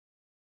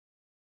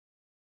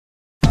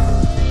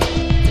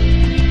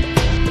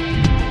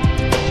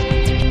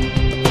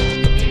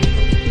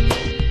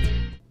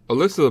A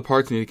list of the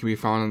parts needed can be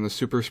found in the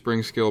Super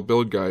Spring Scale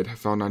Build Guide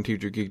found on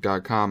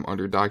TeacherGeek.com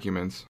under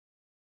Documents.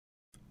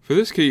 For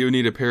this kit, you will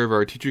need a pair of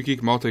our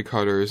TeacherGeek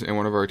multi-cutters and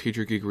one of our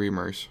TeacherGeek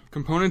reamers.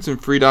 Components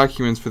and free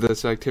documents for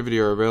this activity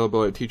are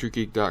available at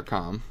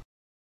TeacherGeek.com.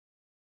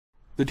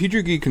 The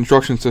TeacherGeek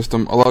construction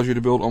system allows you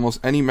to build almost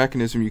any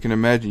mechanism you can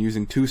imagine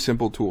using two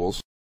simple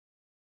tools.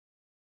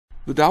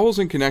 The dowels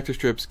and connector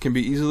strips can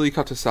be easily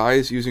cut to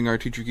size using our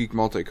TeacherGeek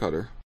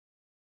multi-cutter.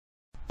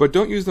 But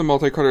don't use the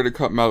multi-cutter to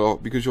cut metal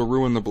because you'll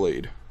ruin the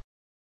blade.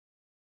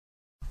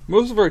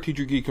 Most of our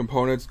TeacherGeek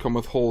components come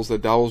with holes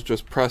that dowels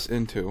just press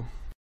into.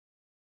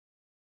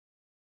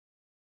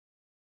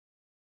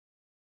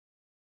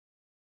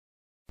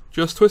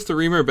 Just twist the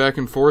reamer back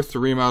and forth to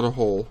ream out a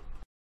hole.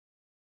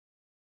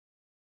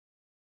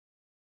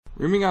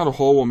 Reaming out a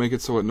hole will make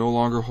it so it no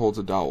longer holds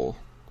a dowel.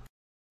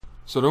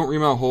 So don't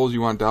ream out holes you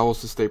want dowels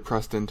to stay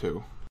pressed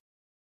into.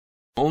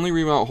 Only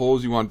ream out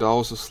holes you want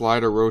dowels to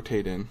slide or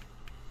rotate in.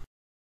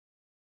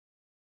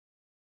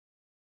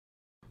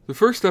 The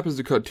first step is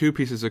to cut two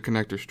pieces of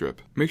connector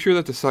strip. Make sure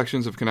that the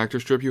sections of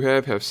connector strip you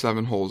have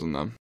 7 holes in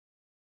them.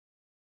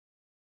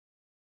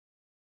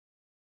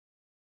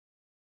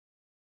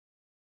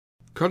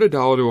 Cut a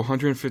dowel to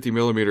 150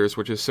 millimeters,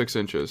 which is 6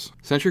 inches.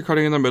 Since you're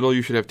cutting in the middle,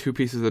 you should have 2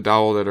 pieces of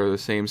dowel that are the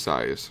same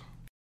size.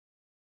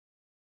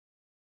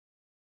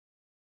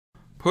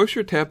 Push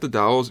or tap the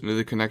dowels into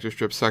the connector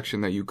strip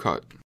section that you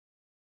cut.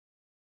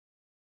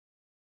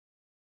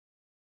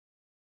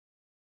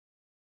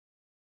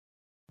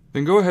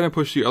 Then go ahead and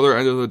push the other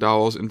end of the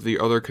dowels into the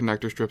other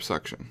connector strip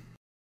section.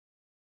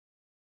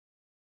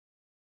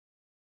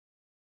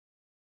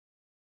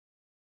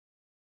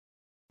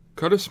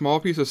 Cut a small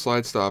piece of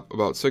slide stop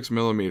about 6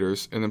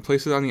 millimeters and then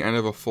place it on the end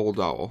of a full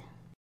dowel.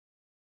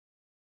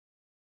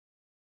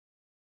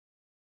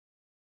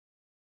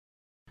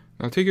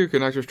 Now take your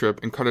connector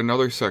strip and cut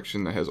another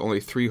section that has only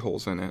 3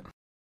 holes in it.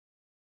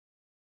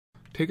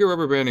 Take a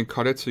rubber band and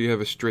cut it so you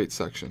have a straight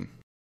section.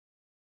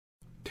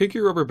 Take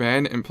your rubber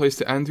band and place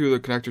the end through the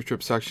connector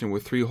strip section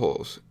with 3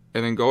 holes,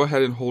 and then go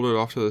ahead and hold it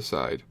off to the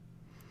side.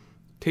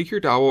 Take your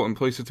dowel and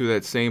place it through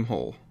that same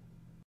hole.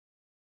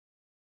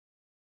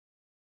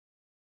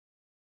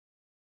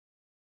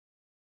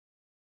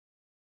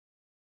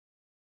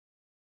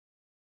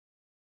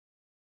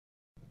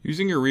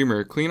 Using your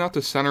reamer, clean out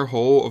the center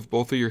hole of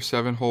both of your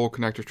 7-hole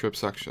connector strip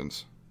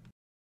sections.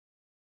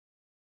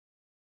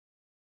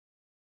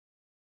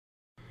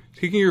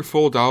 Taking your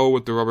full dowel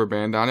with the rubber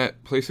band on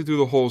it, place it through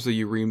the holes that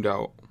you reamed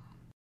out.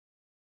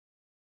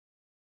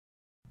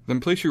 Then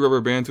place your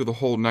rubber band through the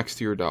hole next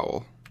to your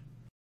dowel.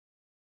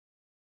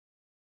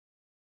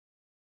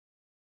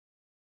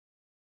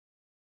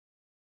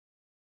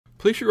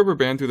 Place your rubber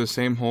band through the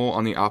same hole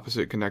on the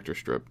opposite connector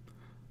strip.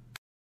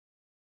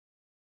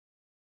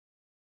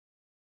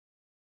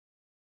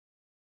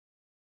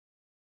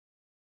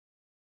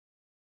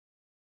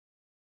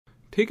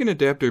 Take an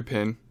adapter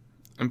pin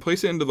and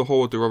place it into the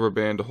hole with the rubber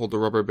band to hold the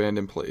rubber band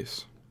in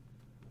place.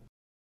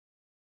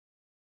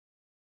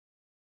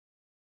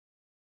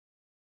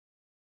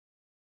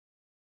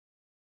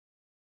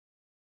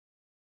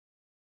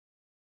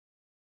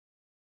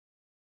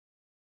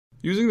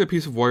 Using the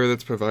piece of wire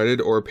that's provided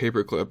or a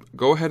paper clip,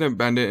 go ahead and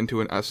bend it into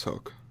an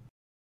S-hook.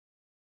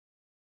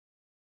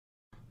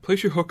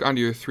 Place your hook onto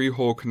your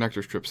 3-hole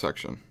connector strip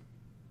section.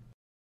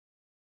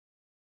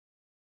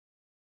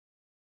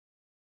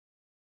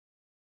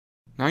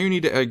 Now you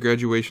need to add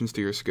graduations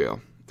to your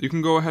scale. You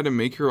can go ahead and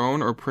make your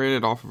own or print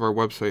it off of our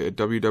website at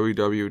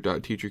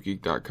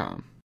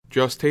www.teachergeek.com.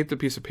 Just tape the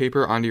piece of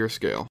paper onto your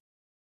scale.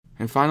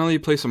 And finally,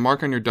 place a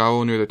mark on your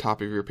dowel near the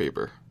top of your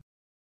paper.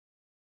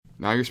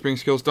 Now your spring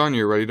scale is done,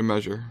 you're ready to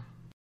measure.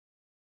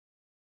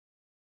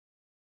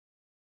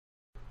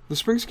 The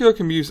spring scale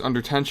can be used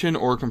under tension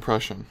or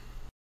compression.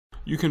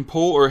 You can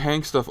pull or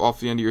hang stuff off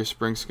the end of your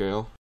spring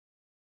scale.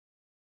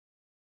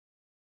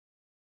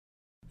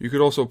 You could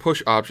also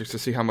push objects to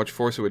see how much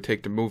force it would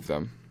take to move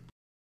them.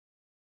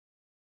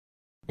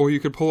 Or you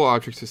could pull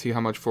objects to see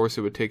how much force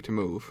it would take to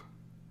move.